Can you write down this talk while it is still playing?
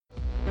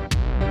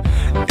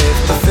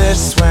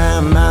fish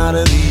swam out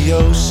of the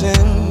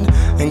ocean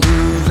and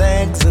grew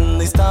legs and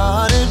they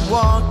started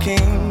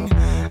walking.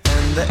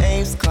 And the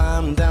apes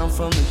climbed down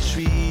from the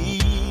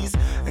trees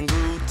and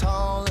grew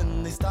tall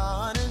and they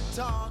started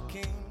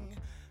talking.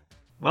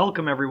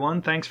 Welcome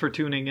everyone, thanks for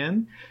tuning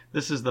in.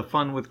 This is the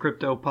Fun with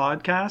Crypto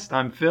podcast.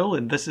 I'm Phil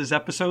and this is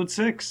episode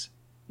 6.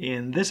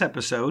 In this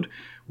episode,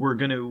 we're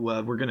going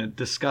to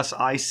discuss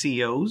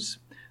ICOs.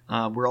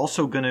 We're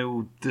also going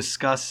to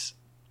discuss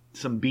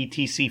some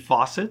BTC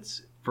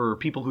faucets. For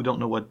people who don't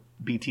know what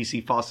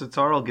BTC faucets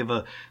are, I'll give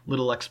a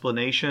little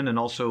explanation and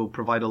also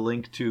provide a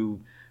link to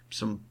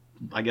some,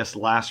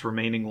 last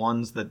remaining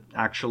ones that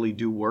actually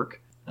do work.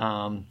 We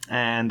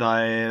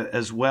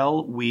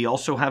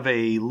also have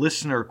a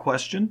listener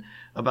question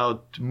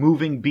about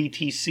moving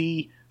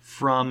BTC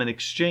from an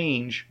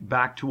exchange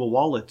back to a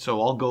wallet.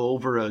 So I'll go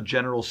over a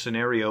general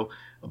scenario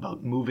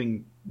about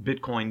moving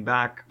Bitcoin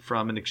back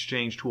from an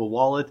exchange to a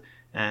wallet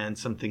and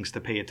some things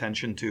to pay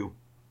attention to.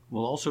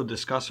 We'll also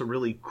discuss a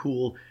really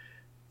cool,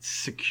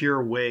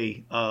 secure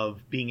way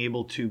of being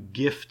able to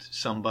gift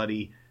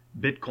somebody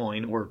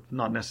Bitcoin, or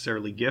not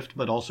necessarily gift,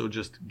 but also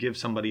just give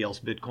somebody else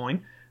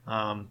Bitcoin.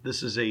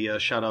 This is a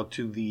shout out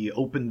to the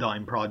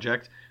OpenDime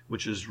project,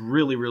 which is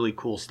really, really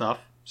cool stuff.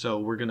 So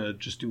we're going to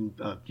just do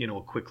a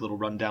quick little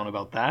rundown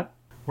about that.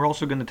 We're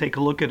also going to take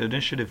a look at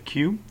Initiative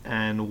Q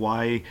and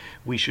why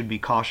we should be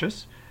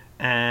cautious.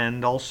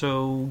 And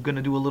also going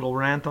to do a little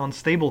rant on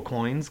stable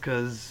coins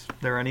because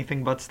they're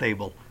anything but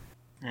stable.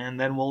 And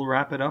then we'll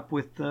wrap it up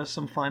with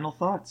some final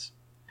thoughts.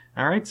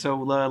 All right, so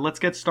let's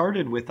get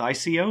started with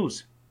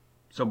ICOs.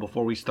 So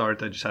before we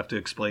start, I just have to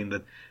explain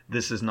that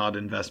this is not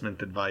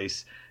investment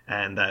advice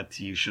and that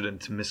you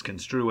shouldn't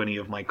misconstrue any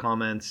of my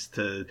comments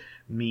to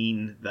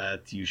mean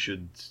that you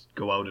should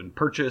go out and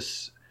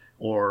purchase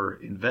or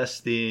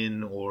invest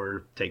in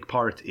or take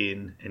part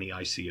in any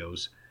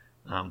ICOs.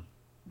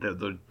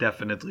 They're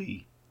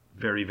definitely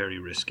very, very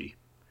risky.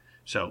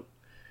 So,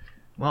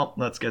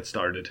 let's get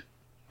started.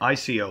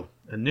 ICO,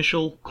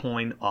 Initial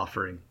Coin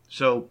Offering.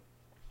 So,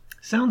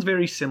 sounds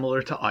very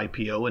similar to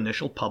IPO,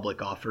 Initial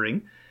Public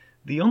Offering.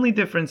 The only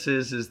difference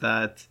is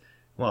that,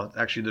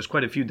 there's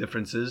quite a few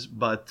differences,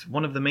 but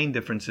one of the main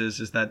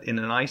differences is that in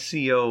an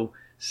ICO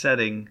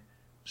setting,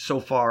 so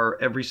far,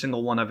 every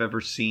single one I've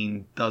ever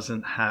seen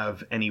doesn't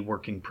have any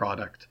working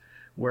product.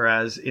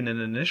 Whereas in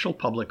an initial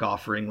public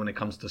offering, when it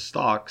comes to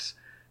stocks,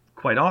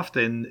 quite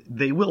often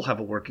they will have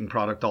a working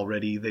product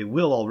already. They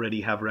will already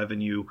have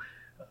revenue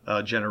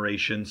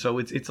generation. So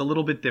it's a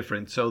little bit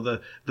different. So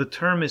the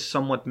term is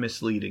somewhat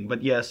misleading.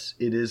 But yes,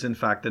 it is in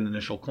fact an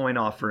initial coin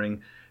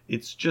offering.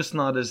 It's just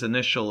not as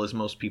initial as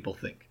most people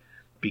think,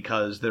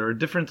 because there are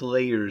different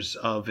layers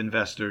of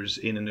investors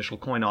in initial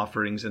coin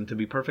offerings. And to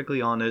be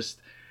perfectly honest,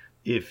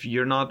 if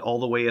you're not all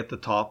the way at the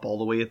top, all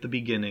the way at the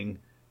beginning,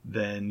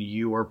 then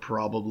you are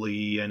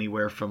probably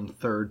anywhere from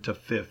third to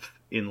fifth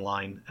in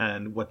line.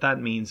 And what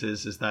that means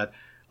is that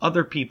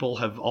other people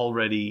have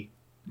already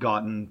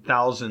gotten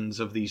thousands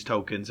of these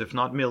tokens, if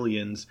not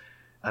millions,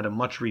 at a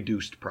much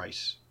reduced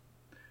price.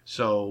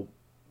 So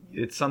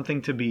it's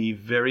something to be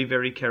very,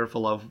 very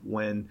careful of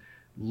when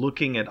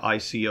looking at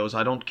ICOs.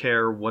 I don't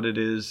care what it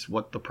is,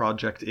 what the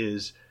project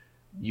is.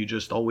 You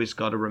just always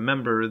got to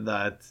remember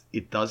that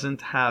it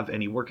doesn't have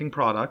any working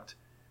product,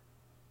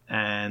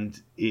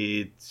 and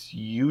it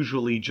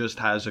usually just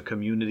has a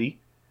community,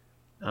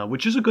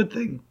 which is a good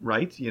thing,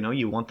 right?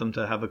 You want them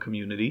to have a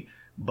community,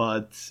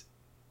 but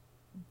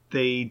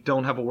they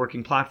don't have a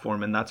working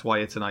platform, and that's why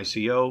it's an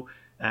ICO.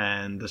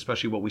 And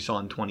especially what we saw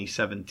in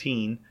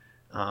 2017,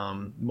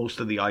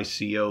 most of the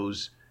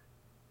ICOs,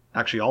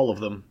 actually all of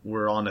them,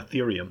 were on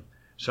Ethereum.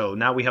 So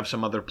now we have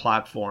some other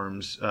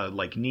platforms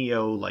like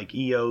Neo, like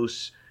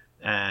EOS,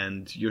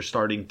 and you're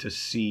starting to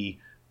see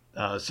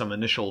some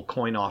initial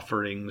coin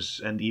offerings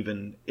and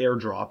even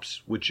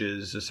airdrops, which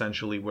is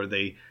essentially where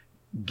the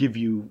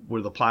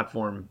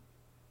platform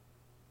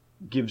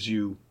gives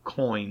you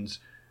coins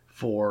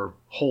for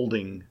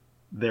holding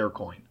their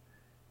coin,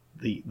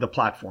 the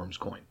platform's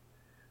coin.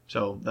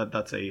 So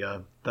that's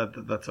a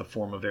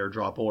form of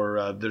airdrop.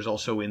 Or there's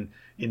also in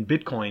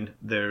Bitcoin,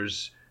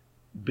 there's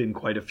been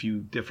quite a few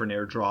different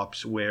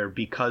airdrops where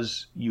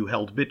because you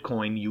held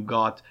Bitcoin, you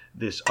got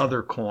this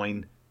other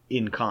coin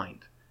in kind.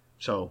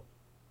 So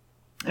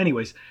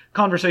anyways,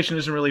 conversation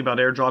isn't really about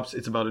airdrops,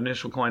 it's about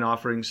initial coin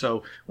offerings.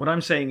 So what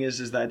I'm saying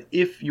is that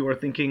if you are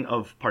thinking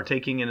of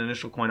partaking in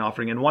initial coin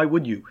offering, and why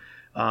would you?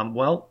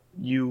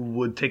 You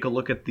would take a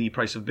look at the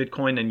price of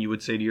Bitcoin and you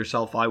would say to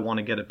yourself, I want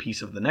to get a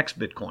piece of the next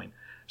Bitcoin.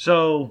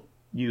 So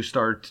you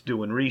start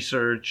doing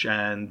research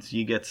and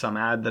you get some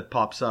ad that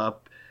pops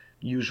up,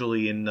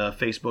 usually in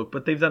Facebook,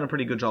 but they've done a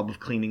pretty good job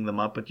of cleaning them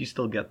up, but you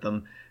still get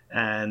them.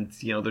 And,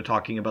 they're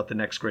talking about the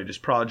next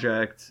greatest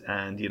project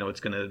and, it's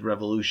going to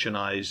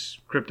revolutionize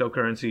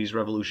cryptocurrencies,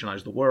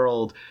 revolutionize the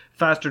world,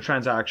 faster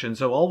transactions.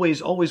 So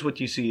always what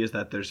you see is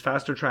that there's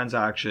faster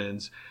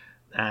transactions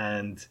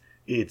and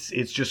it's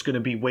just going to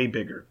be way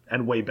bigger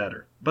and way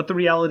better. But the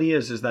reality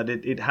is that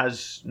it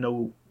has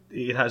no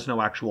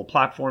actual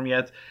platform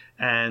yet,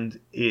 and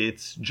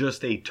it's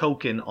just a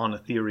token on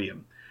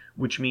Ethereum,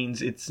 which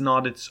means it's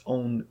not its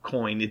own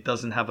coin. It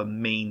doesn't have a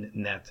main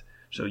net.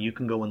 So you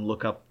can go and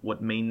look up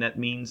what mainnet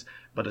means,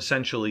 but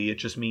essentially it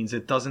just means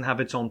it doesn't have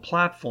its own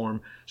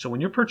platform. So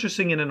when you're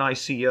purchasing in an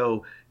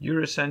ICO,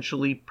 you're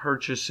essentially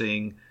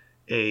purchasing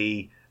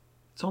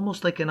it's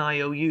almost like an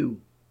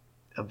IOU.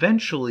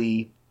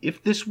 Eventually,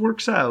 if this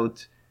works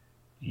out,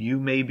 you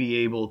may be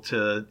able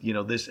to,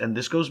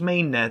 this goes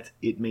mainnet,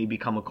 it may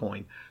become a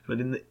coin. But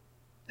in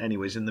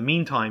the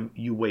meantime,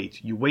 you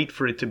wait. You wait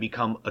for it to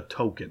become a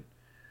token.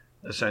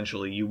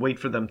 Essentially, you wait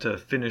for them to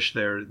finish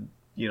their,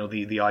 the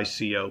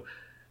ICO.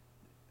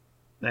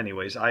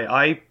 Anyways,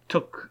 I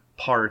took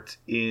part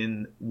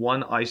in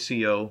one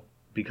ICO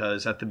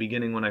because at the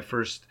beginning when I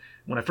first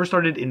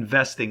started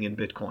investing in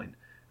Bitcoin,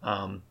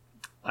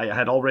 I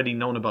had already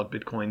known about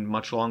Bitcoin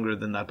much longer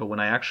than that, but when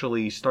I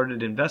actually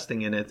started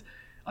investing in it,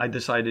 I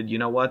decided, you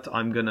know what,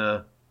 I'm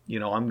gonna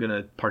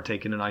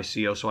partake in an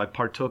ICO. So I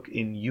partook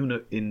in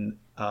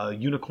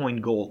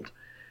Unicoin Gold,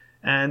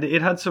 and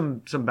it had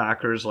some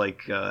backers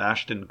like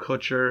Ashton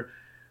Kutcher.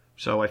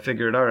 So I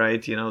figured, all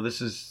right,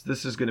 this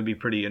is going to be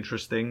pretty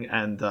interesting,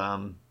 and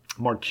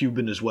Mark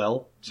Cuban as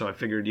well. So I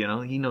figured,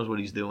 he knows what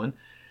he's doing.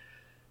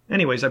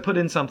 Anyways, I put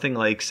in something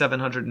like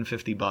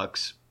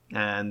 $750,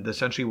 and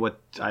essentially what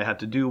I had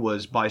to do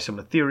was buy some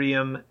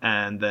Ethereum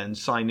and then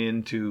sign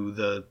into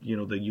the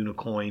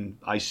Unicoin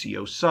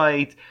ICO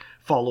site,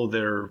 follow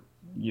their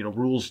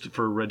rules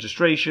for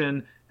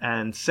registration,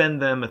 and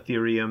send them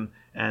Ethereum.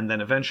 And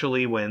then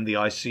eventually, when the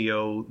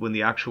actual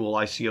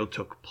ICO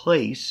took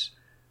place,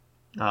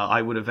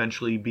 I would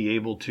eventually be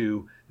able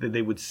to,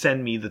 they would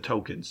send me the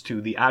tokens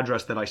to the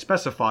address that I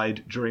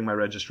specified during my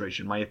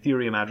registration, my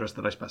Ethereum address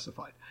that I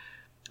specified.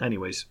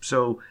 Anyways,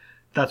 so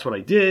that's what I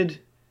did,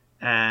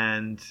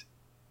 and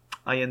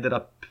I ended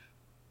up,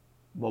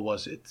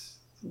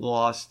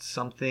 lost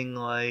something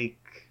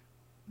like,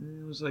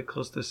 it was like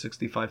close to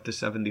 65 to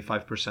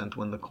 75%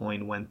 when the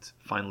coin went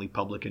finally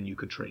public and you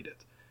could trade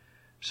it.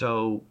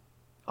 So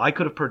I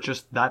could have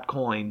purchased that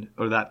coin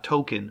or that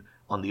token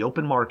on the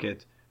open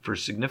market for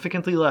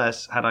significantly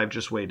less had I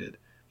just waited.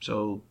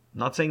 So,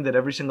 not saying that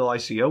every single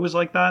ICO is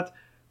like that,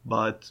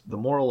 but the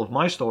moral of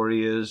my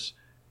story is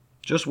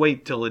just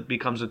wait till it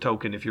becomes a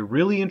token. If you're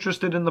really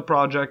interested in the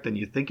project and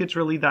you think it's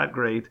really that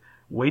great,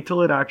 wait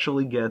till it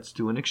actually gets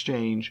to an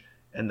exchange,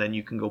 and then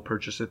you can go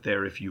purchase it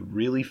there if you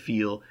really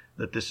feel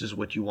that this is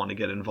what you want to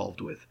get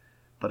involved with.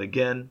 But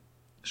again,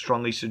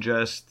 strongly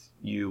suggest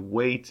you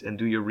wait and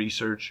do your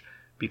research,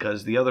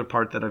 because the other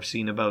part that I've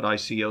seen about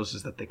ICOs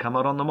is that they come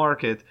out on the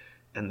market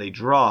and they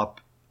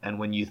drop, and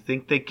when you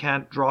think they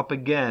can't drop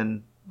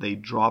again, they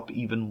drop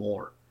even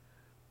more.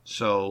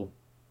 So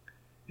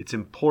it's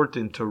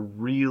important to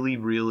really,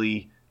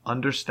 really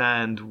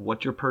understand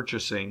what you're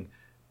purchasing,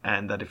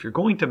 and that if you're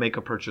going to make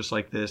a purchase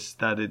like this,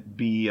 that it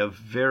be a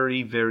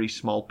very, very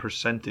small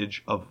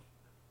percentage of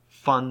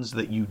funds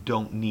that you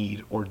don't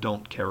need or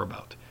don't care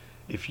about.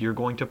 If you're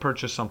going to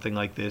purchase something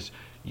like this,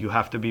 you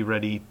have to be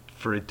ready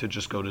for it to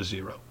just go to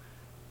zero.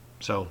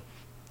 So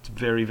it's a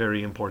very,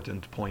 very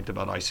important point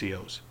about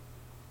ICOs.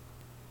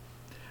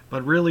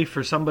 But really,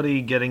 for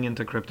somebody getting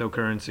into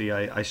cryptocurrency,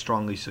 I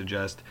strongly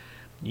suggest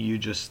you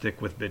just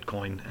stick with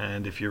Bitcoin.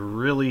 And if you're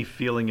really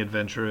feeling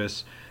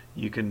adventurous,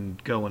 you can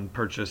go and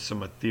purchase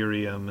some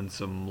Ethereum and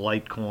some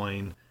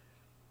Litecoin.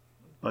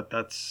 But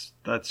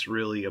that's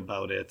really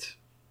about it.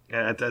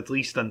 At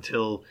least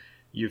until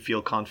you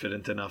feel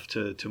confident enough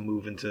to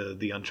move into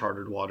the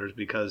uncharted waters,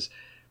 because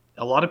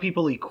a lot of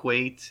people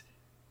equate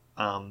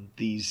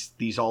these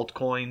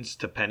altcoins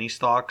to penny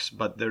stocks,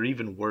 but they're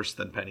even worse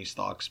than penny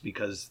stocks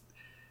because,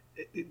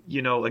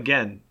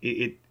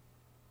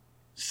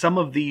 some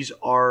of these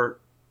are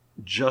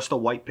just a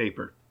white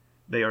paper.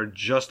 They are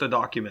just a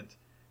document.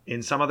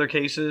 In some other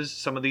cases,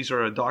 some of these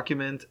are a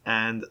document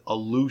and a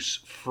loose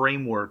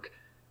framework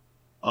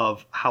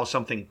of how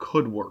something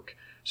could work.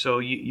 So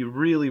you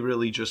really,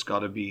 really just got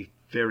to be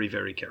very,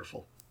 very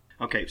careful.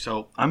 Okay,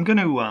 so I'm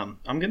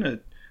gonna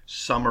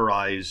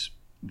summarize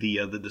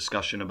the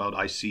discussion about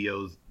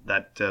ICOs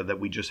that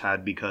we just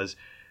had, because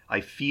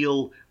I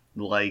feel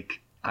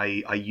like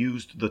I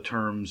used the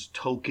terms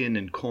token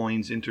and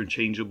coins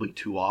interchangeably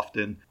too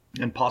often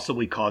and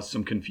possibly caused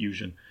some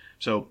confusion.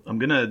 So I'm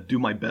going to do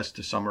my best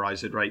to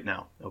summarize it right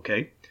now,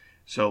 okay?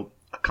 So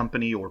a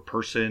company or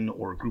person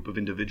or a group of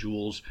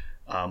individuals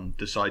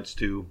decides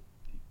to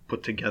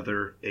put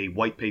together a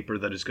white paper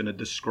that is going to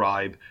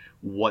describe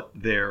what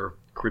their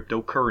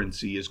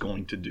cryptocurrency is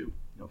going to do,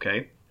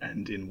 okay?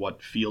 And in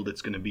what field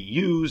it's going to be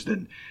used,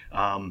 and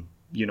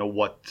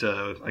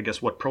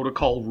what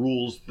protocol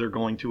rules they're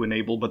going to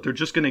enable, but they're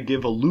just going to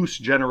give a loose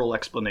general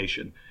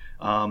explanation.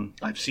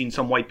 I've seen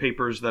some white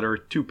papers that are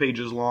 2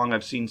 pages long.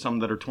 I've seen some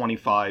that are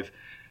 25.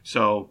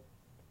 So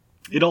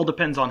it all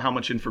depends on how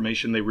much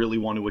information they really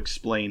want to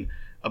explain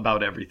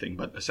about everything.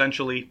 But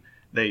essentially,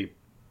 they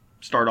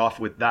start off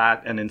with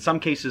that, and in some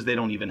cases they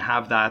don't even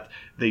have that.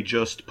 They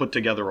just put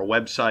together a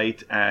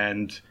website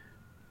and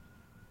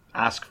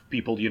ask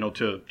people,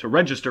 to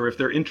register if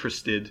they're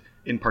interested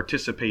in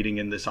participating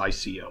in this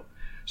ICO.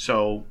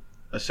 So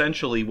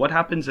essentially what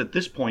happens at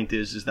this point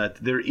is that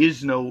there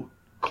is no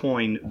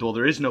coin, well,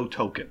 there is no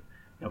token.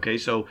 Okay,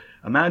 so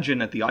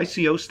imagine at the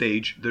ICO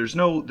stage, there's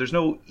no,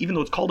 even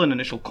though it's called an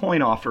initial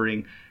coin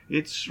offering,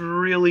 it's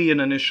really an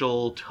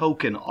initial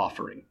token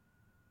offering.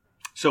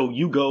 So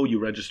you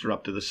register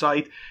up to the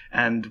site,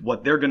 and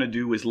what they're going to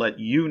do is let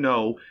you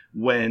know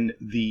when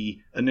the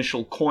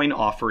initial coin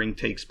offering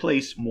takes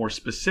place, more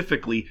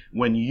specifically,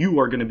 when you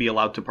are going to be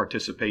allowed to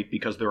participate,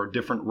 because there are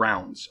different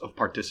rounds of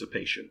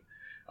participation.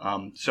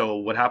 So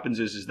what happens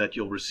is that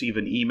you'll receive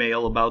an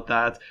email about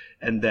that,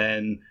 and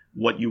then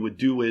what you would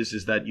do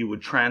is that you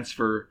would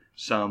transfer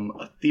some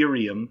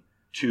Ethereum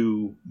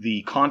to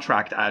the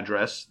contract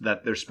address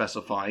that they're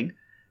specifying,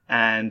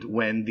 and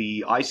when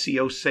the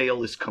ICO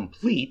sale is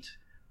complete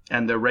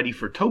and they're ready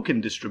for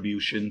token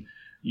distribution,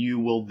 you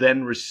will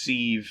then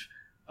receive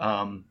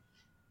a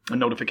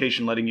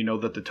notification letting you know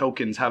that the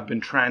tokens have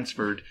been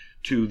transferred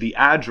to the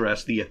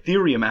address, the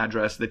Ethereum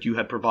address that you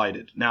had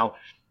provided. Now,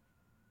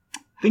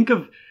 think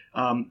of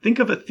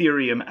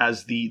Ethereum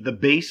as the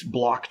base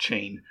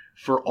blockchain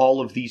for all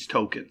of these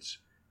tokens.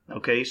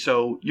 Okay,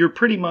 so you're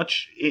pretty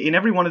much, in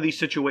every one of these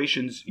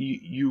situations,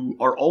 you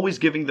are always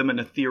giving them an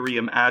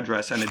Ethereum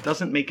address, and it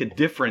doesn't make a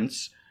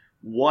difference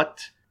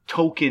what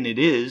token it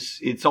is.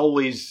 It's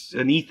always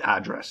an ETH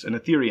address, an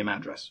Ethereum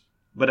address.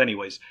 But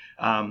anyways,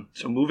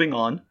 so moving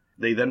on,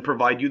 they then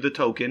provide you the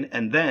token,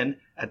 and then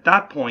at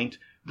that point,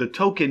 the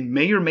token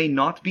may or may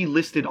not be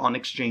listed on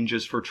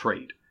exchanges for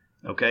trade.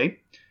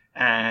 Okay,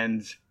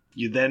 and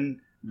you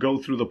then go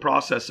through the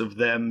process of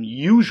them.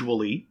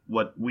 Usually,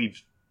 what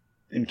we've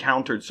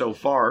encountered so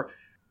far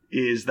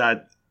is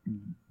that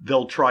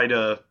they'll try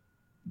to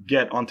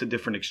get onto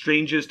different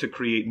exchanges to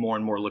create more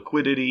and more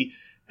liquidity.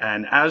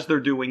 And as they're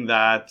doing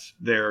that,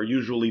 they're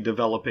usually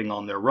developing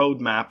on their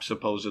roadmap,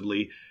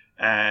 supposedly,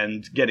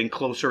 and getting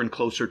closer and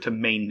closer to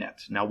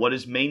mainnet. Now, what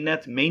is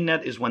mainnet?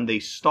 Mainnet is when they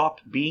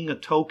stop being a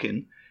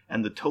token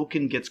and the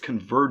token gets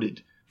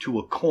converted to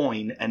a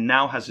coin and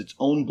now has its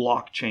own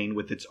blockchain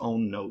with its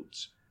own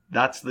nodes.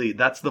 That's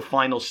the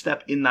final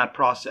step in that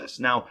process.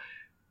 Now,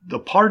 the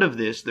part of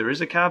this, there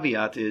is a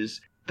caveat,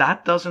 is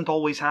that doesn't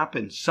always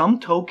happen. Some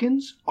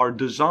tokens are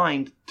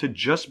designed to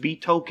just be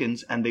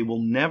tokens and they will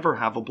never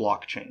have a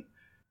blockchain.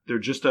 They're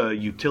just a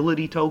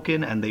utility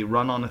token and they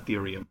run on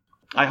Ethereum.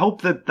 I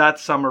hope that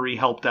summary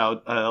helped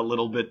out a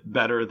little bit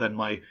better than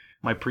my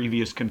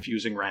previous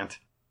confusing rant.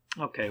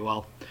 Okay,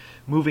 well,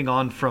 moving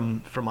on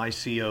from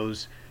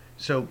ICOs,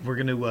 so we're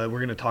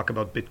gonna talk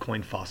about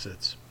Bitcoin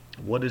faucets.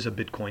 What is a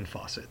Bitcoin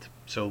faucet?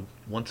 So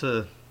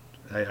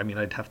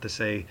I'd have to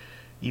say,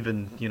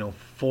 even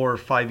 4 or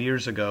 5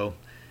 years ago,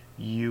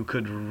 you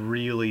could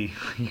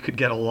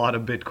get a lot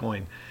of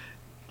Bitcoin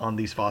on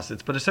these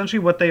faucets. But essentially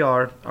what they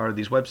are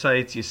these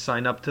websites. You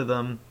sign up to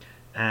them,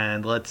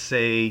 and let's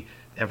say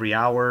every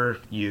hour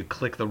you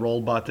click the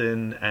roll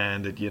button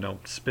and it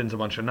spins a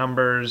bunch of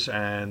numbers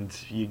and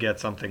you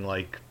get something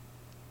like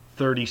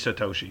 30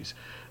 Satoshis.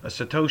 A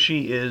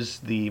Satoshi is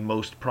the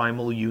most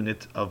primal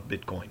unit of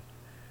Bitcoin.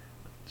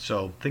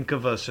 So think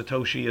of a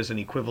Satoshi as an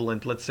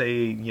equivalent. Let's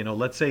say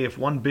if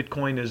one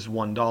Bitcoin is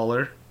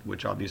 $1,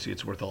 which obviously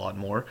it's worth a lot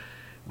more,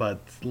 but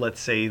let's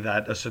say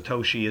that a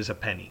Satoshi is a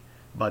penny,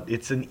 but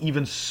it's an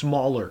even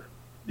smaller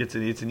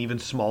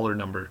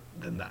number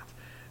than that.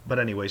 But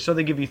anyway, so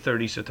they give you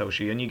 30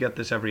 Satoshi, and you get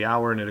this every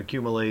hour, and it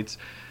accumulates.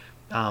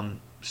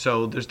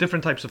 So there's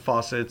different types of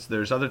faucets.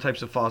 There's other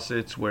types of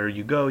faucets where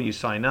you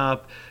sign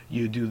up,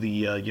 you do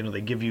the,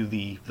 they give you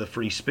the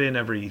free spin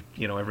every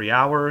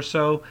hour or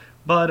so.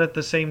 But at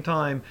the same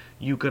time,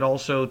 you could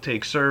also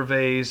take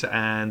surveys,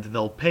 and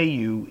they'll pay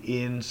you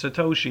in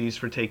Satoshis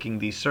for taking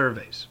these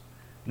surveys.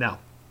 Now,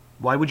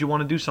 why would you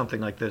want to do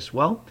something like this?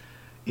 Well,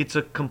 it's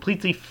a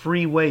completely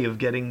free way of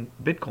getting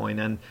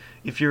Bitcoin. And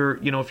if you're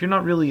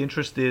not really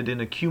interested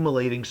in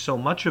accumulating so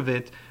much of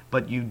it,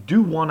 but you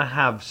do want to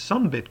have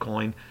some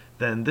Bitcoin,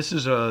 then this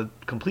is a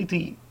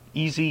completely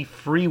easy,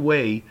 free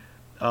way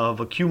of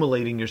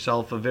accumulating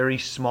yourself a very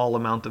small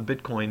amount of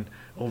Bitcoin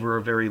over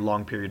a very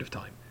long period of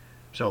time.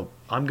 So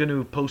I'm going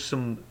to post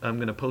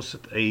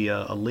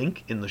a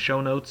link in the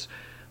show notes.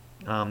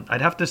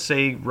 I'd have to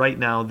say right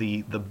now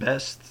the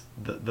best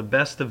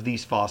of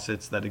these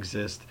faucets that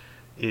exist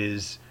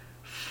is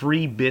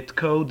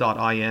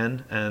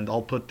freebitco.in, and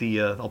I'll put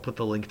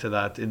the link to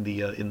that in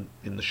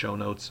the show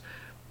notes.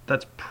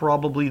 That's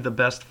probably the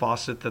best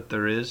faucet that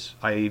there is.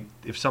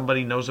 If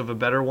somebody knows of a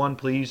better one,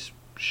 please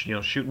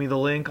shoot me the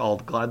link. I'll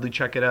gladly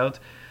check it out.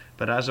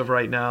 But as of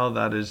right now,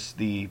 that is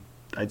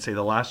I'd say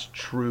the last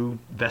true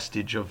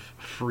vestige of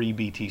free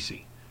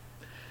BTC.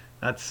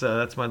 That's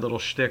my little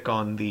shtick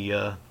on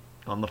the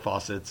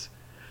faucets.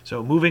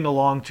 So moving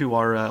along to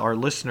our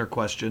listener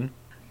question,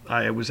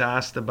 I was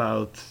asked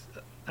about,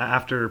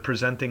 after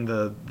presenting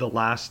the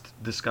last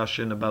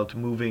discussion about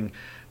moving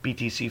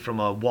BTC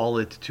from a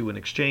wallet to an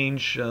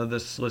exchange,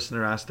 this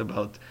listener asked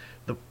about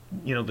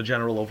the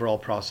general overall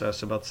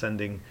process about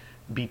sending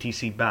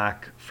BTC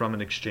back from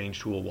an exchange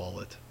to a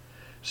wallet.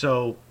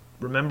 So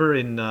remember,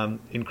 in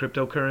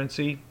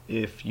cryptocurrency,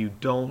 if you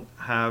don't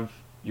have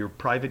your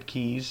private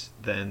keys,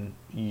 then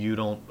you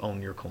don't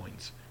own your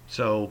coins.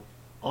 So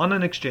on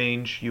an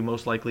exchange, you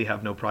most likely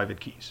have no private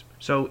keys.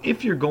 So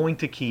if you're going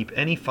to keep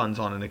any funds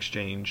on an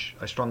exchange,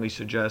 I strongly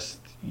suggest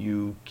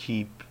you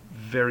keep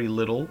very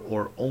little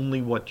or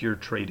only what you're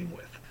trading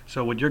with.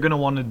 So what you're going to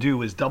want to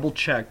do is double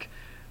check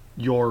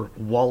your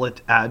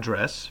wallet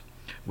address.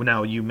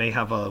 Now, you may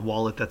have a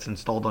wallet that's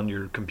installed on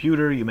your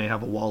computer, you may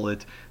have a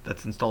wallet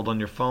that's installed on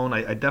your phone.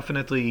 I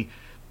definitely,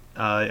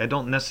 I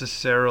don't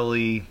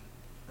necessarily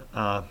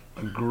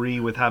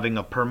agree with having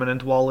a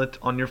permanent wallet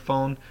on your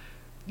phone.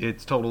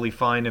 It's totally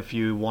fine if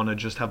you want to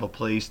just have a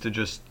place to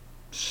just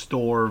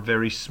store a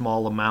very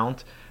small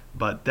amount,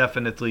 but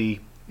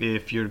definitely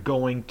if you're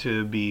going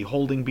to be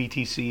holding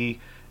BTC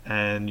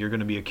and you're going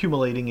to be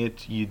accumulating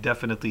it, you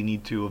definitely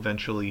need to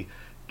eventually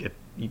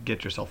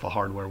get yourself a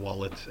hardware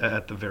wallet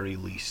at the very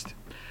least.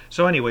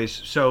 So anyways,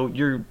 so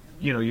you're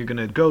going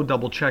to go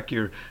double check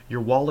your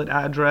wallet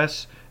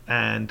address,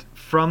 and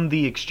from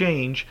the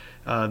exchange,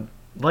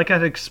 like I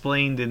had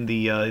explained in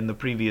the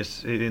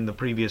previous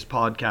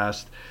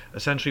podcast,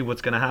 essentially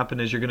what's going to happen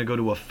is you're going to go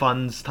to a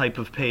funds type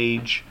of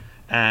page,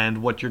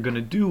 and what you're going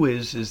to do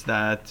is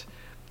that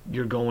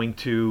you're going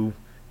to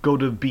go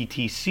to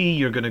BTC,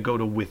 you're going to go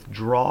to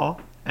withdraw,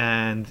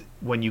 and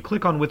when you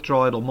click on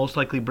withdraw, it'll most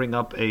likely bring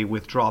up a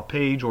withdraw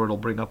page, or it'll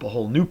bring up a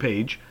whole new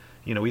page.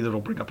 Either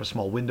it'll bring up a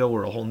small window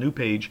or a whole new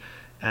page,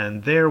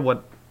 and there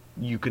what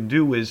you can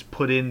do is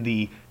put in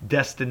the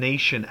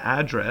destination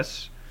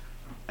address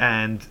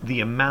and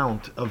the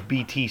amount of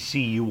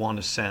BTC you want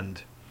to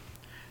send.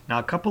 Now,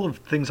 a couple of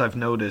things I've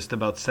noticed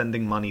about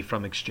sending money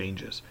from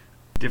exchanges.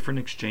 Different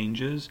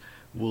exchanges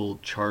will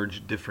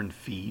charge different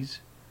fees.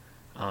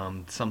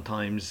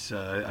 Sometimes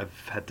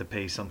I've had to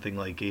pay something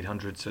like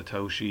 800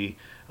 Satoshi.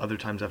 Other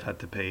times I've had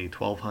to pay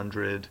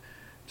 1200.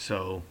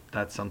 So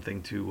that's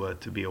something to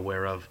be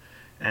aware of.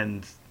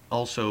 And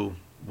also,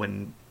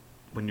 when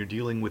you're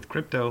dealing with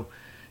crypto,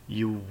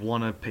 you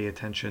want to pay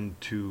attention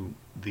to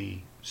the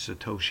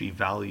Satoshi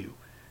value,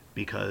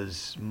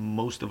 because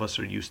most of us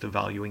are used to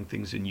valuing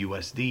things in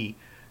USD,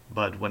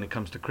 but when it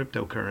comes to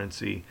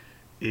cryptocurrency,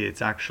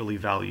 it's actually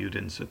valued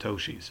in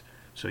Satoshis.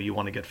 So you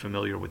want to get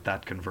familiar with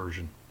that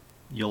conversion.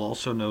 You'll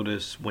also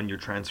notice when you're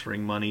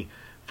transferring money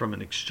from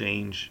an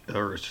exchange,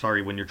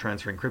 when you're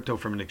transferring crypto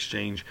from an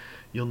exchange,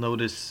 you'll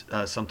notice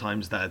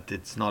sometimes that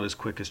it's not as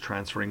quick as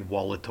transferring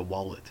wallet to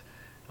wallet.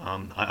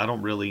 I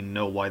don't really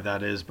know why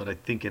that is, but I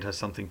think it has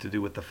something to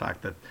do with the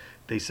fact that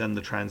they send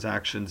the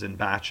transactions in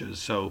batches.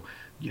 So,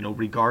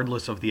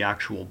 regardless of the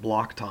actual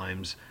block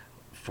times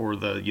for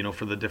the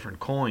different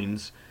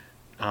coins,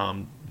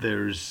 I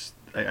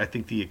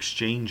think the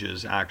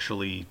exchanges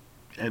actually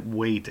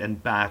wait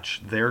and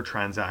batch their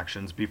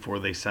transactions before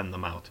they send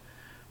them out.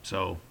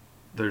 So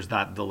there's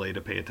that delay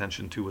to pay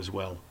attention to as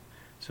well.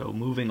 So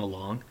moving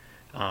along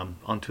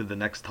onto the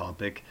next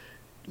topic.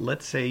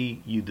 Let's say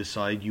you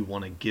decide you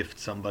want to gift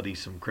somebody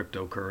some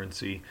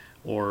cryptocurrency,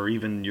 or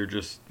even you're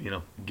just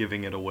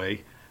giving it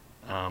away.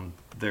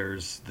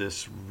 There's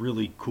this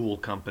really cool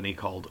company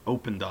called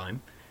Opendime,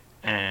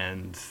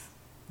 and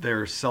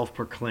they're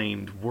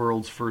self-proclaimed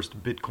world's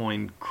first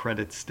Bitcoin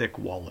credit stick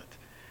wallet.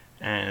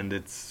 And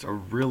it's a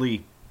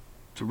really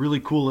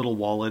cool little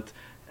wallet,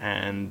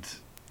 and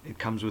it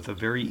comes with a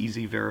very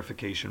easy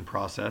verification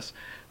process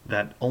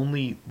that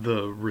only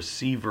the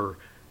receiver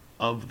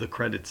of the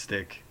credit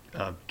stick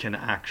can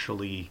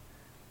actually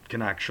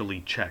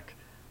check.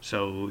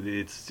 So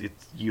it's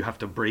you have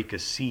to break a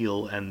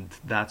seal, and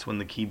that's when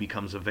the key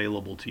becomes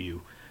available to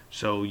you.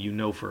 So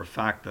for a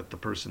fact that the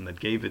person that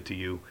gave it to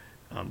you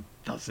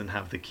doesn't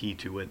have the key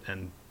to it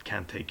and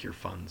can't take your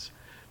funds.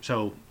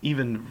 So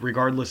even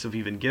regardless of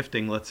even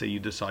gifting, let's say you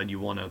decide you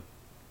want to,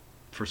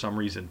 for some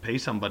reason, pay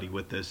somebody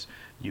with this,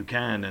 you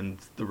can, and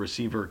the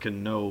receiver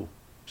can know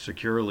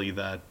securely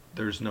that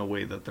there's no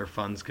way that their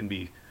funds can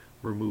be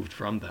removed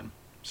from them.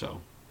 So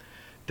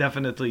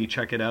definitely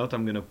check it out.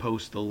 I'm going to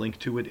post the link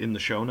to it in the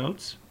show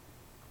notes.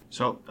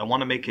 So I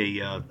want to make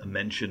a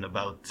mention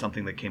about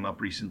something that came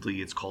up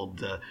recently. It's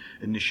called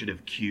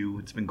Initiative Q.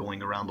 It's been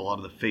going around a lot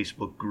of the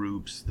Facebook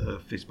groups, the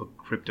Facebook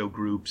crypto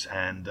groups,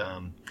 and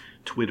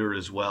Twitter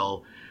as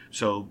well.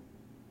 So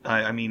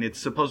I mean, it's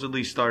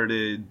supposedly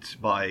started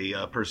by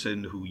a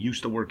person who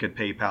used to work at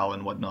PayPal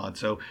and whatnot.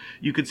 So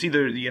you could see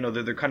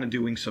they're kind of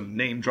doing some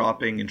name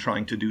dropping and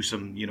trying to do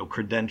some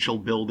credential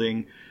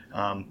building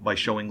by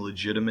showing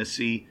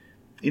legitimacy.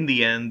 In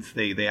the end,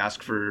 they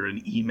ask for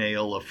an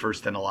email, a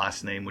first and a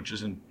last name, which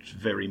isn't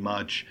very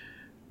much.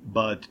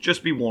 But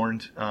just be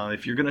warned,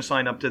 if you're going to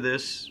sign up to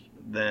this,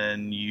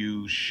 then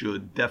you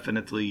should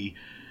definitely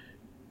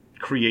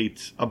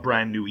create a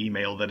brand new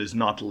email that is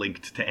not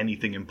linked to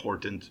anything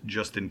important,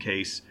 just in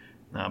case.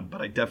 But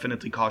I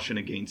definitely caution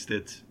against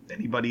it.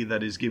 Anybody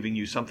that is giving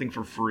you something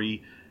for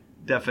free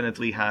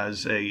definitely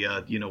has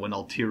an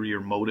ulterior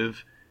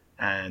motive,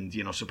 and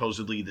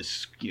supposedly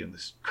this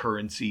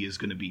currency is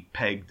going to be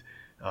pegged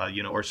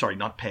or sorry,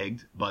 not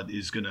pegged, but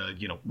is going to,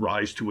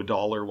 rise to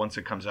 $1 once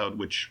it comes out,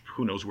 which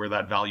who knows where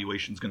that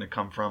valuation is going to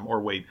come from.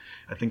 Or wait,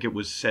 I think it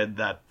was said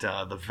that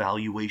the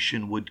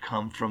valuation would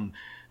come from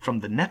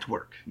the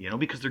network,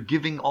 because they're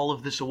giving all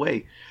of this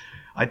away.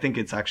 I think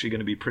it's actually going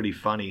to be pretty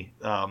funny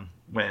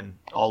when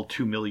all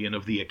 2 million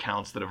of the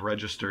accounts that have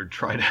registered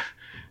try to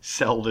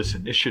sell this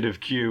initiative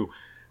queue.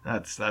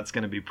 That's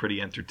going to be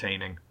pretty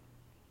entertaining.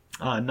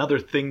 Another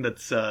thing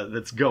that's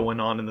going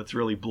on and that's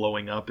really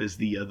blowing up is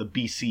the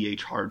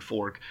BCH hard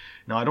fork.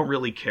 Now, I don't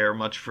really care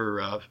much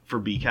for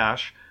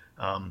Bcash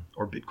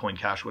or Bitcoin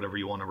Cash, whatever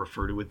you want to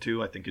refer to it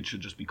to. I think it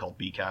should just be called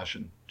Bcash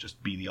and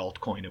just be the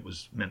altcoin it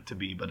was meant to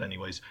be. But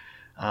anyways,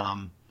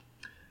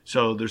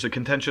 so there's a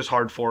contentious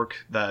hard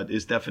fork that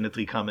is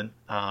definitely coming.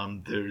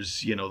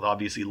 There's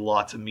obviously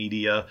lots of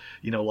media,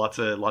 lots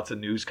of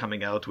news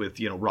coming out with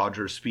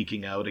Roger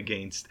speaking out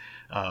against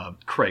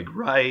Craig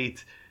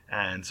Wright.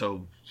 And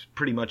so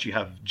pretty much you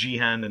have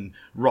Jihan and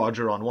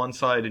Roger on one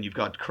side and you've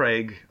got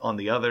Craig on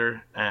the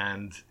other,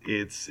 and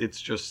it's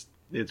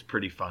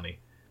pretty funny.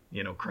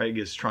 Craig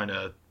is trying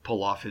to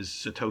pull off his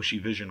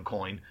Satoshi Vision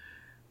coin,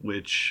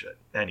 which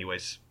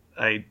anyways,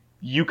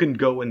 you can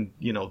go and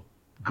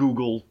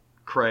Google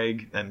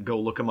Craig and go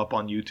look him up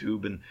on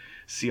YouTube and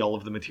see all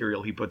of the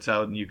material he puts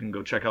out, and you can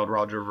go check out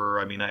Roger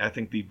Ver. I mean, I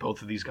think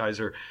both of these guys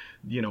are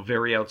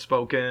very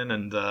outspoken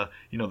and they're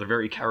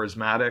very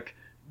charismatic,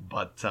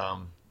 but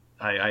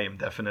I am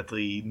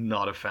definitely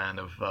not a fan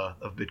of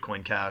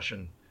Bitcoin Cash,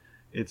 and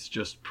it's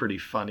just pretty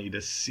funny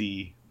to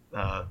see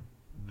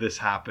this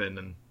happen.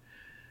 And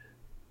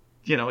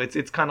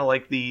it's kind of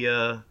like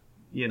the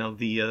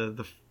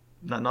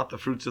not the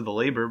fruits of the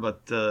labor,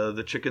 but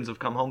the chickens have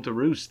come home to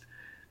roost.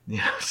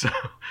 So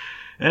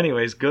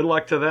anyways, good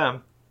luck to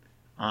them.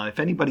 If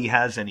anybody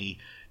has any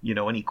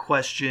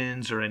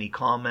questions or any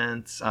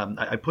comments,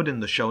 I put in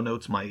the show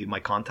notes my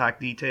contact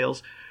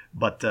details.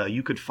 But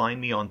you could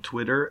find me on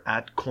Twitter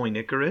at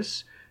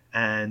CoinIcarus,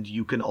 and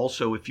you can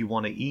also, if you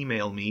want to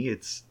email me,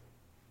 it's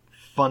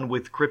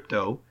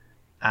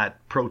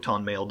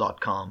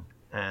funwithcrypto@protonmail.com,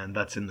 and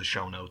that's in the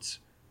show notes.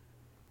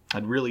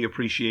 I'd really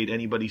appreciate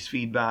anybody's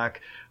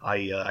feedback.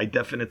 I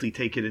definitely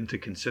take it into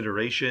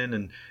consideration,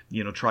 and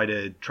try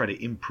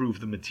to improve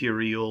the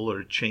material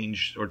or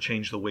change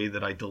the way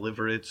that I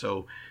deliver it.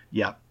 So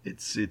yeah,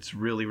 it's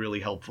really, really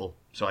helpful.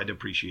 So I'd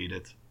appreciate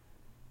it.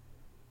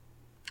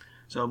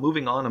 So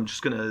moving on, I'm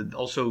just going to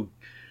also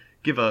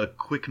give a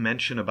quick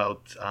mention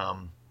about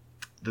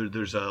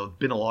there's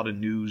been a lot of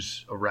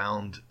news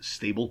around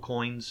stable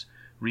coins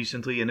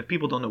recently. And if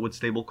people don't know what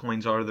stable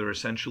coins are, they're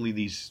essentially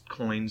these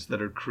coins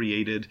that are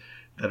created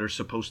that are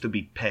supposed to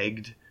be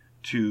pegged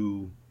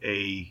to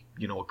a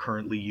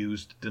currently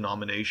used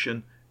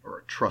denomination or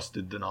a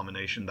trusted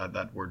denomination.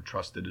 That word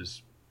trusted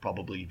is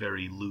probably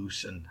very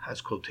loose and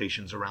has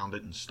quotations around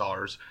it and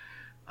stars.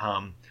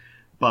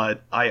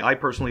 But I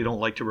personally don't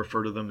like to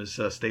refer to them as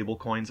stable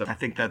coins. I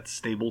think that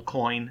stable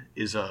coin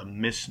is a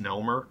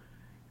misnomer,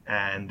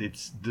 and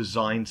it's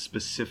designed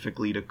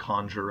specifically to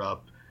conjure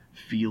up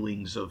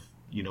feelings of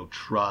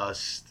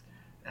trust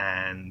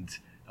and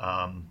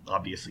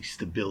obviously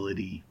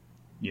stability,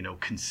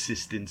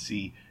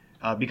 consistency.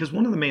 Because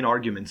one of the main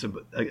arguments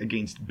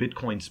against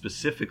Bitcoin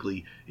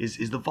specifically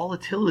is the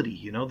volatility.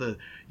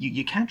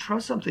 You can't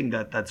trust something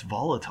that's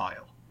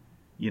volatile.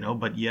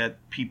 But yet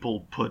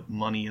people put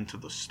money into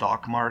the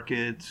stock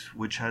market,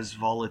 which has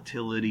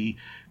volatility.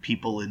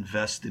 People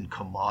invest in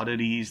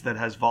commodities that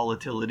has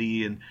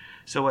volatility. And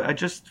so I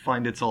just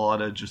find it's a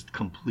lot of just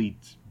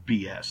complete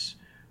BS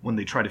when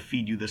they try to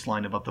feed you this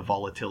line about the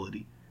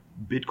volatility.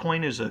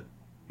 Bitcoin is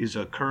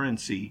a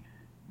currency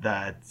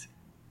that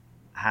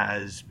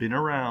has been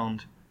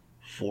around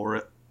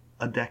for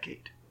a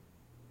decade.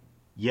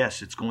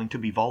 Yes, it's going to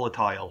be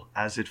volatile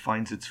as it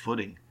finds its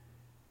footing.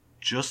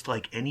 Just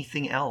like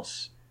anything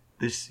else,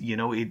 this,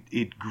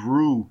 it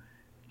grew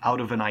out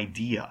of an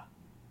idea,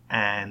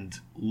 and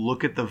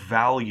look at the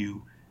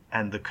value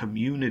and the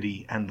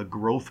community and the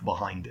growth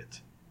behind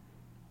it.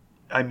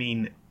 I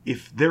mean,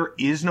 if there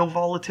is no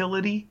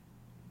volatility,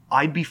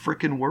 I'd be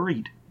freaking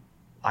worried.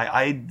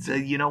 I'd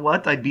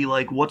be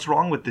like, what's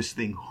wrong with this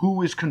thing?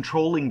 Who is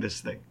controlling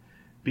this thing?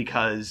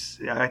 Because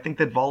I think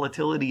that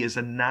volatility is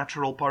a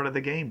natural part of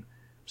the game.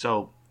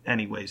 So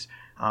anyways,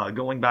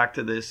 going back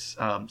to this,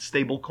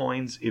 stable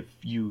coins, if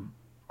you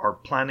are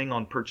planning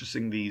on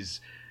purchasing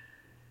these,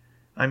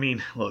 I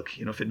mean, look,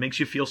 if it makes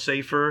you feel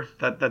safer,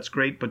 that's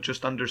great, but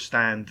just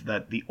understand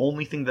that the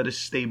only thing that is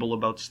stable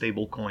about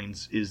stable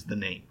coins is the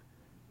name.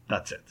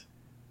 That's it.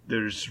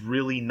 There's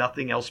really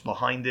nothing else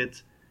behind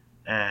it.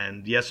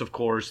 And yes, of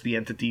course, the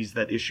entities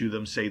that issue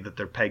them say that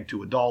they're pegged to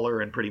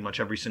 $1, and pretty much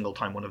every single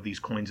time one of these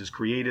coins is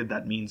created,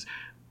 that means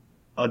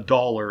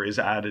 $1 is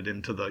added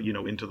into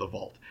the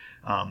vault.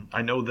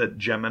 I know that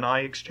Gemini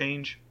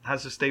Exchange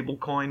has a stable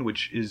coin,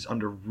 which is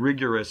under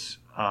rigorous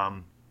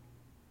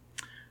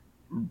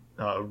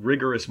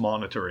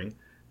monitoring.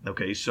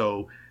 Okay,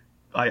 so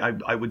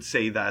I would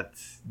say that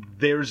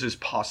theirs is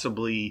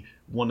possibly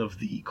one of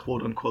the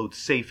quote unquote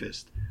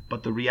safest.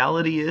 But the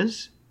reality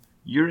is,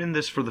 you're in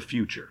this for the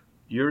future.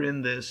 You're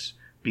in this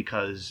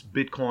because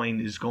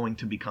Bitcoin is going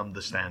to become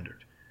the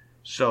standard.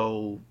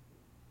 So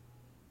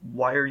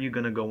why are you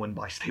going to go and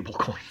buy stable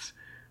coins?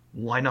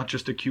 Why not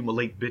just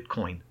accumulate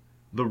Bitcoin,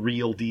 the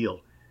real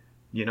deal?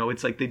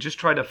 It's like they just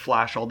try to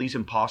flash all these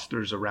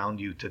imposters around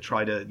you to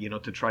try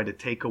to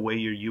take away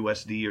your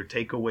USD or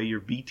take away your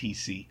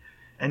BTC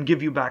and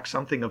give you back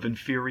something of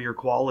inferior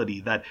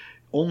quality that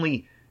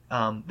only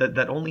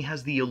that only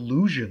has the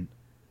illusion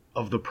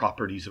of the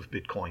properties of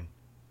Bitcoin,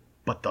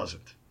 but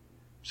doesn't.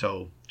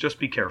 So just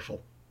be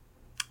careful.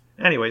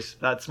 Anyways,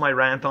 that's my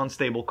rant on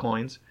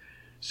stablecoins.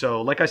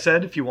 So like I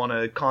said, if you want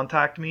to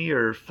contact me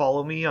or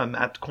follow me, I'm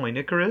at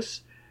Coinicarus.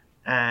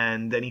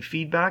 And any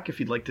feedback, if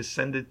you'd like to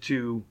send it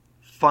to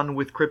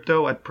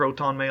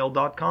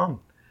funwithcrypto@protonmail.com.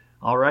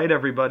 All right,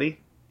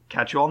 everybody.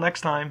 Catch you all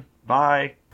next time. Bye.